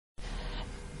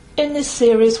In this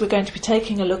series we're going to be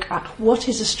taking a look at what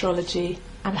is astrology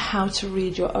and how to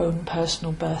read your own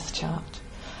personal birth chart.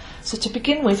 So to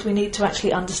begin with, we need to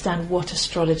actually understand what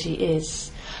astrology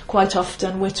is. Quite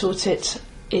often we're taught it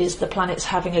is the planets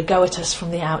having a go at us from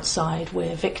the outside.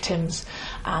 We're victims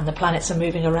and the planets are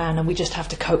moving around and we just have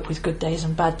to cope with good days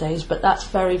and bad days, but that's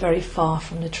very, very far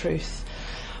from the truth.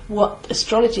 What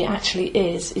astrology actually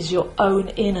is your own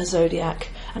inner zodiac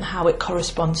and how it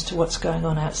corresponds to what's going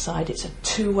on outside. It's a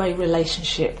two-way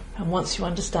relationship, and once you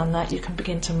understand that, you can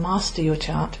begin to master your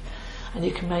chart and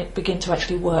you can begin to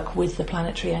actually work with the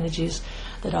planetary energies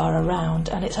that are around,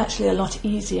 and it's actually a lot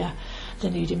easier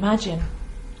than you'd imagine.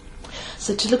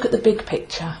 So to look at the big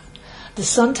picture, the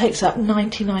Sun takes up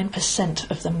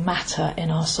 99% of the matter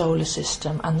in our solar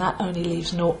system, and that only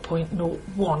leaves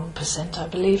 0.01%, I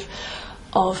believe,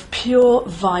 of pure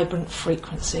vibrant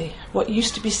frequency. What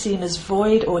used to be seen as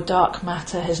void or dark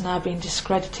matter has now been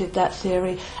discredited, that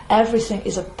theory. Everything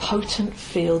is a potent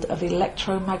field of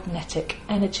electromagnetic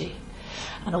energy,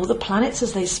 and all the planets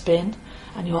as they spin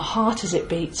and your heart as it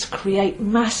beats create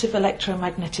massive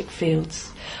electromagnetic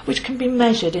fields which can be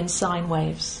measured in sine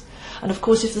waves. And of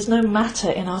course, if there's no matter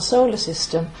in our solar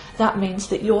system, that means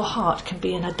that your heart can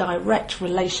be in a direct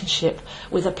relationship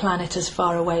with a planet as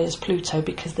far away as Pluto,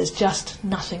 because there's just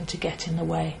nothing to get in the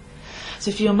way. So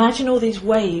if you imagine all these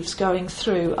waves going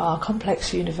through our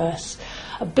complex universe,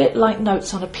 a bit like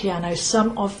notes on a piano,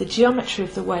 some of the geometry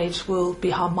of the waves will be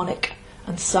harmonic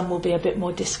and some will be a bit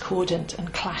more discordant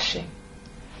and clashing.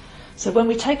 So when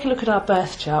we take a look at our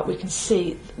birth chart, we can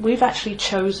see we've actually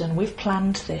chosen, we've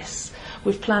planned this.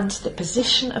 We've planned the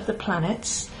position of the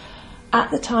planets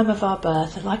at the time of our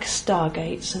birth like a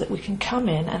stargate, so that we can come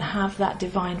in and have that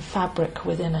divine fabric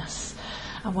within us.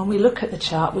 And when we look at the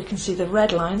chart, we can see the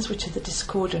red lines, which are the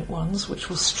discordant ones, which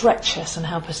will stretch us and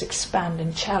help us expand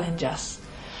and challenge us.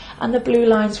 And the blue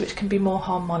lines, which can be more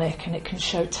harmonic, and it can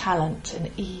show talent and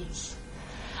ease.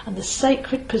 And the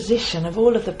sacred position of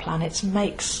all of the planets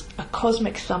makes a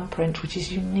cosmic thumbprint which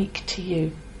is unique to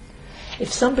you.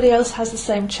 If somebody else has the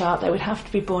same chart, they would have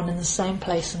to be born in the same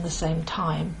place and the same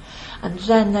time, and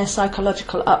then their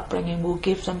psychological upbringing will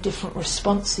give them different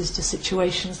responses to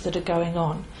situations that are going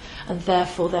on, and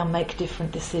therefore they'll make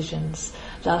different decisions.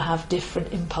 They'll have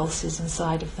different impulses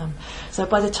inside of them. So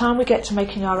by the time we get to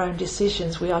making our own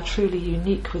decisions, we are truly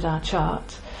unique with our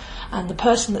chart. And the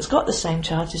person that's got the same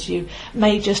chart as you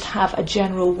may just have a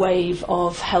general wave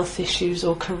of health issues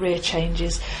or career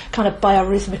changes, kind of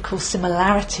biorhythmical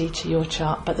similarity to your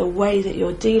chart, but the way that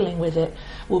you're dealing with it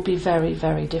will be very,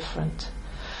 very different.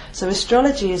 So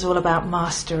astrology is all about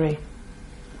mastery.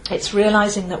 It's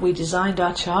realizing that we designed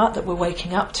our chart, that we're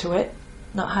waking up to it,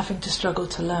 not having to struggle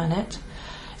to learn it.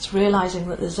 It's realizing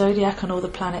that the zodiac and all the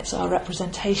planets are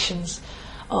representations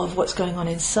of what's going on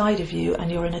inside of you, and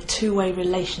you're in a two-way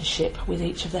relationship with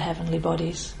each of the heavenly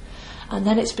bodies. And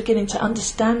then it's beginning to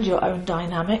understand your own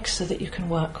dynamics so that you can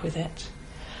work with it.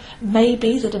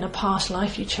 Maybe that in a past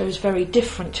life you chose very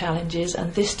different challenges,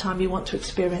 and this time you want to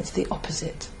experience the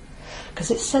opposite.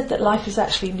 Because it's said that life is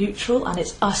actually neutral and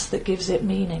it's us that gives it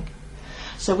meaning.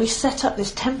 So we set up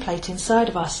this template inside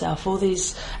of ourselves, all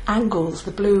these angles,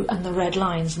 the blue and the red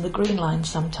lines and the green lines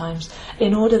sometimes,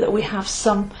 in order that we have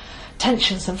some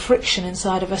tension, some friction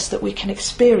inside of us, that we can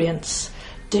experience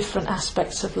different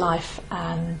aspects of life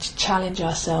and challenge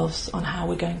ourselves on how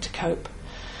we're going to cope.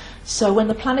 So when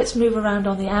the planets move around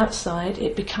on the outside,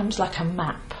 it becomes like a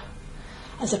map.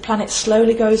 As a planet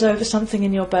slowly goes over something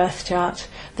in your birth chart,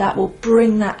 that will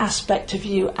bring that aspect of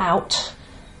you out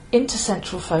into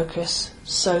central focus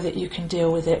so that you can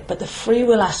deal with it. But the free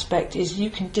will aspect is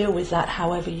you can deal with that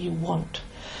however you want.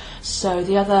 So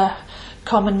the other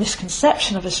common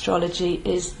misconception of astrology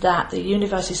is that the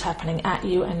universe is happening at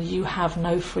you and you have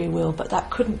no free will, but that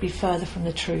couldn't be further from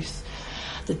the truth.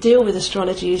 The deal with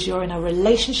astrology is you're in a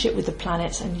relationship with the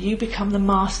planets, and you become the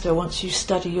master once you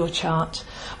study your chart.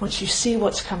 Once you see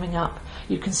what's coming up,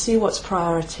 you can see what's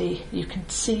priority, you can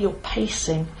see your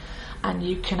pacing, and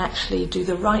you can actually do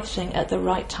the right thing at the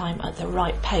right time at the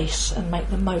right pace and make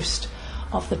the most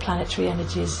of the planetary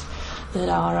energies that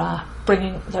are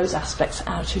bringing those aspects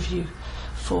out of you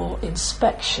for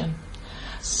inspection.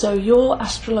 So your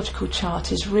astrological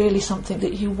chart is really something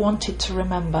that you wanted to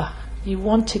remember. You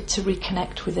wanted to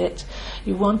reconnect with it.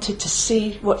 You wanted to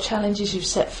see what challenges you've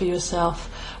set for yourself,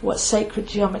 what sacred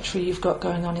geometry you've got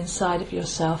going on inside of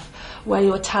yourself, where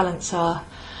your talents are,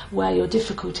 where your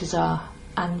difficulties are,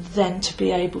 and then to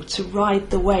be able to ride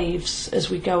the waves as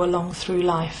we go along through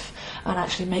life and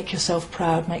actually make yourself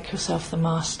proud, make yourself the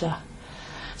master.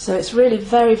 So it's really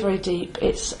very, very deep.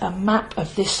 It's a map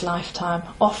of this lifetime,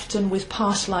 often with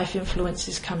past life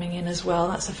influences coming in as well.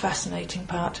 That's a fascinating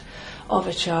part of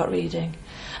a chart reading.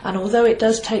 And although it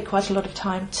does take quite a lot of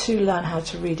time to learn how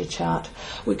to read a chart,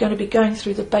 we're going to be going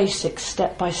through the basics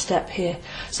step by step here.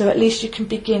 So at least you can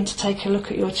begin to take a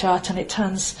look at your chart, and it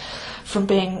turns from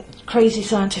being crazy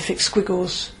scientific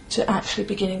squiggles to actually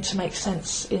beginning to make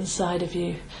sense inside of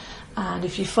you. And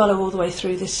if you follow all the way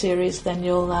through this series, then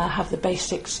you'll have the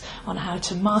basics on how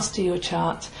to master your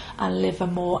chart and live a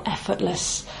more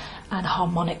effortless and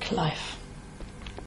harmonic life.